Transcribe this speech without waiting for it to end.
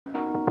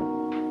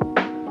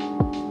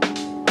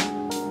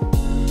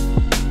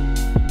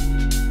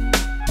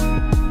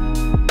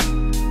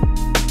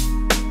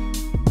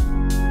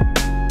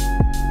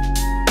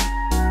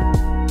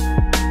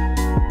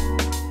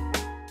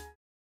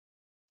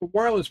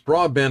Wireless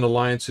Broadband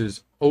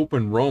Alliance's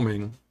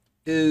OpenRoaming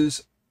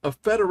is a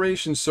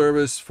federation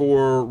service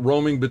for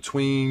roaming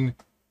between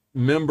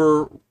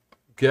member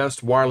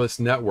guest wireless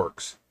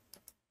networks.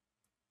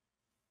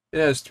 It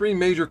has three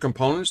major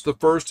components. The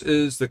first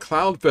is the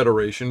Cloud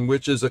Federation,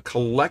 which is a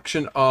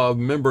collection of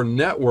member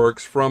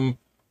networks from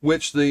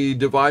which the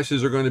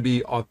devices are going to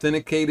be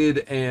authenticated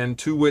and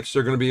to which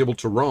they're going to be able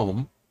to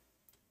roam.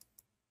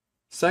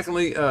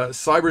 Secondly,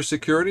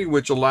 cybersecurity,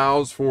 which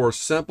allows for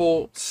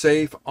simple,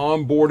 safe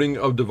onboarding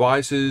of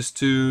devices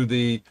to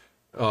the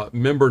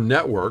member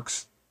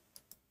networks.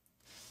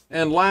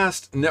 And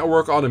last,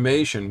 network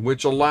automation,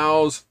 which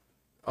allows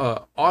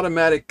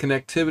automatic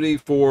connectivity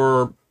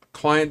for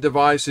client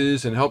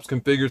devices and helps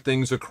configure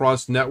things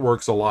across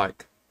networks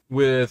alike.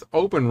 With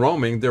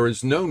OpenRoaming, there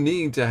is no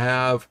need to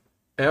have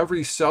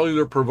every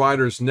cellular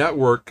provider's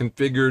network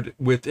configured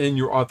within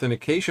your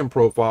authentication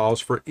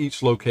profiles for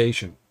each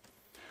location.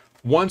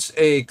 Once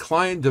a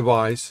client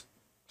device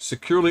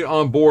securely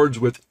onboards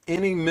with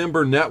any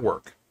member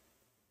network,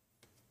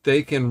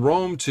 they can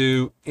roam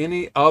to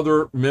any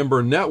other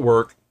member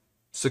network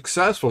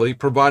successfully,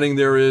 providing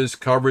there is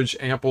coverage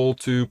ample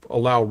to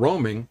allow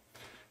roaming,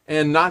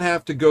 and not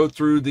have to go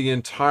through the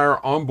entire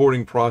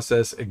onboarding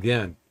process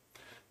again.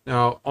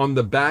 Now, on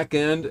the back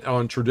end,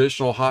 on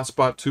traditional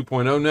Hotspot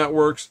 2.0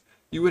 networks,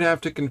 you would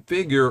have to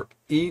configure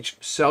each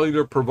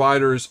cellular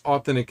provider's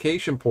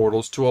authentication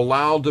portals to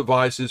allow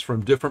devices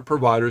from different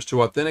providers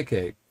to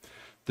authenticate.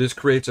 This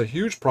creates a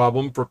huge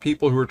problem for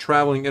people who are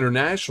traveling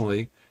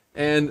internationally,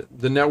 and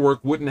the network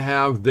wouldn't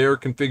have their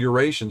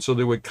configuration, so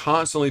they would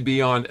constantly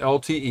be on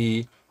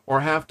LTE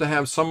or have to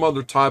have some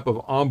other type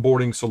of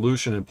onboarding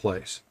solution in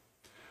place.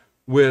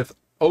 With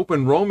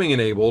OpenRoaming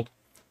enabled,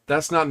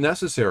 that's not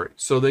necessary,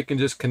 so they can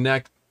just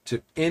connect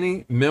to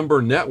any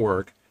member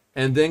network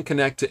and then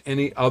connect to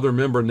any other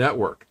member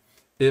network.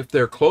 If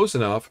they're close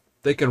enough,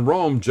 they can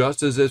roam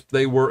just as if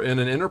they were in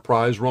an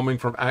enterprise roaming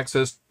from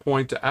access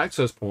point to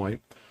access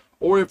point,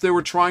 or if they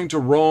were trying to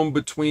roam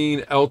between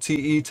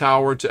LTE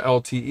tower to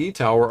LTE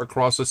tower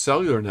across a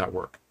cellular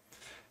network.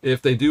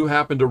 If they do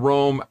happen to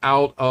roam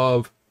out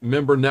of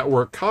member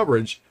network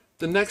coverage,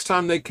 the next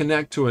time they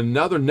connect to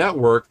another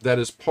network that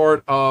is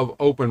part of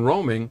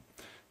OpenRoaming,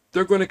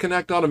 they're going to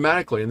connect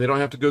automatically and they don't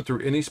have to go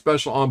through any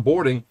special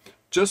onboarding,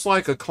 just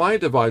like a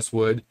client device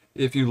would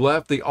if you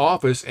left the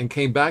office and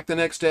came back the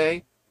next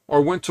day,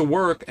 or went to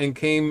work and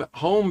came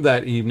home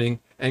that evening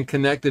and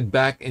connected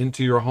back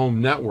into your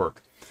home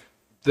network.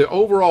 The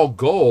overall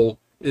goal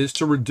is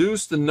to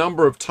reduce the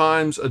number of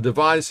times a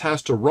device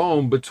has to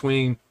roam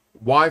between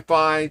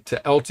Wi-Fi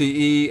to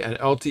LTE and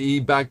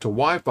LTE back to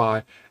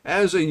Wi-Fi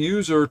as a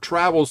user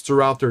travels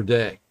throughout their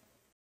day.